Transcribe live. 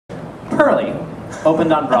Purlie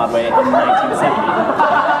opened on Broadway in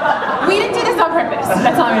 1970. We didn't do this on purpose.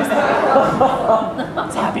 That's all I'm gonna say.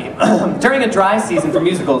 It's happy. During a dry season for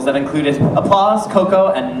musicals that included Applause,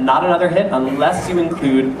 Coco, and Not Another Hit unless you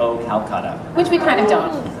include Oh Calcutta. Which we kind of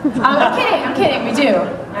don't. I'm kidding, we do.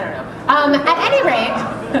 I don't know. At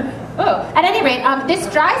any rate, this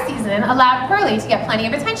dry season allowed Purlie to get plenty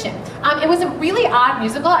of attention. It was a really odd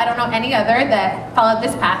musical, I don't know any other that followed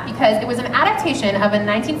this path, because it was an adaptation of a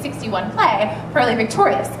 1961 play, Purlie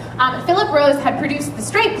Victorious. Philip Rose had produced the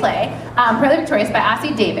straight play, Purlie Victorious by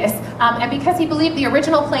Ossie Davis, and because he believed the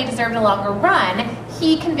original play deserved a longer run,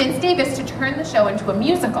 he convinced Davis to turn the show into a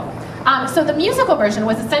musical. So the musical version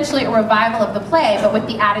was essentially a revival of the play, but with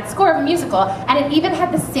the added score of a musical, and it even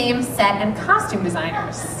had the same set and costume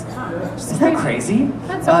designers. Isn't that crazy?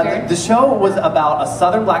 That's so weird. The show was about a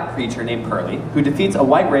southern black preacher named Purlie who defeats a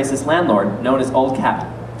white racist landlord known as Old Cabin.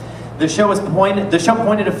 The show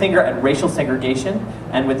pointed a finger at racial segregation,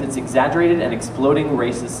 and with its exaggerated and exploding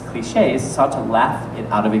racist cliches, sought to laugh it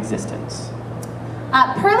out of existence.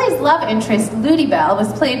 Purlie's love interest, Ludi Bell,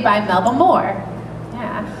 was played by Melba Moore.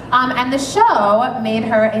 Yeah. And the show made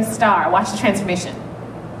her a star. Watch the transformation.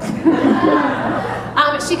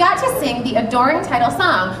 She got to sing the adoring title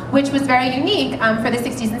song, which was very unique for the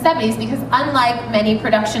 60s and 70s because unlike many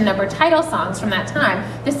production number title songs from that time,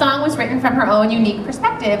 the song was written from her own unique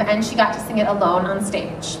perspective and she got to sing it alone on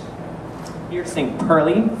stage. Here sing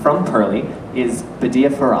Purlie from Purlie is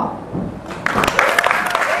Badia Farha.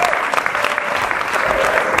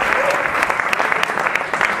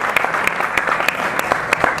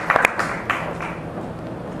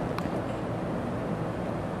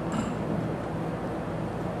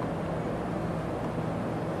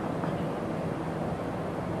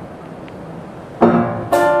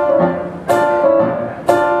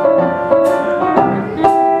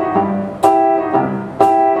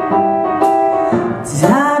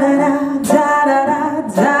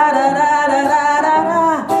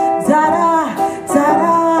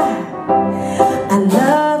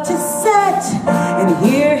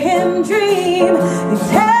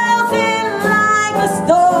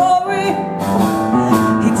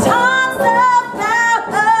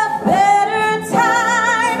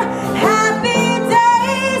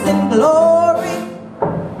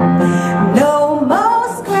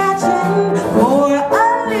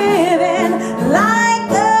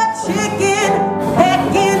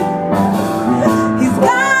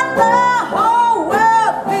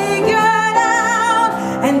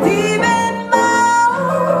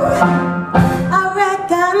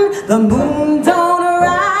 The moon don't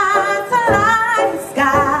rise to light the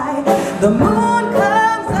sky. The moon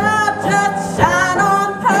comes up just to shine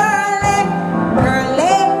on Purlie,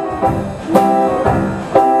 Purlie,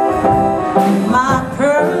 my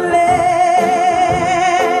Purlie.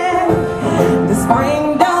 The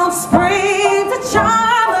spring don't spring to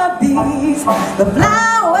charm the bees. The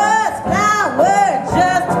flowers flower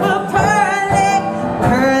just for Purlie,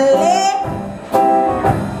 Purlie.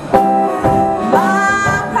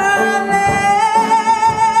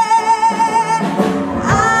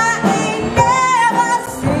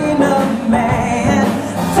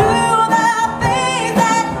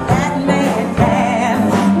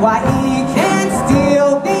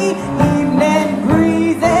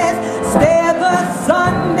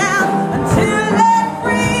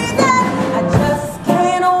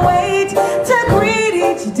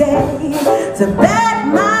 To bet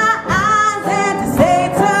my eyes and to say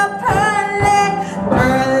to Purlie,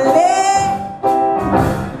 Purlie,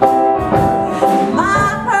 my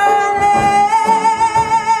Purlie,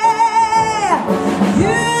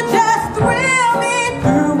 you just thrill me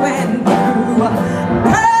through and through.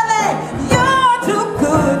 Purlie, you're too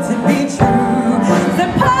good to be true. So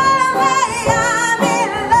Purlie, I'm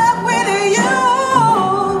in love with you.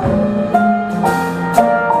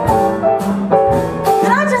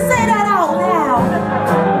 Can I just say that out loud?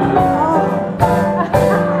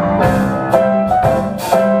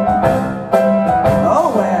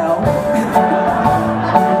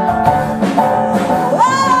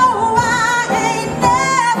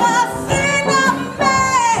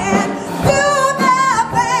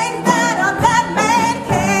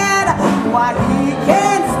 Why he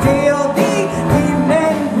can't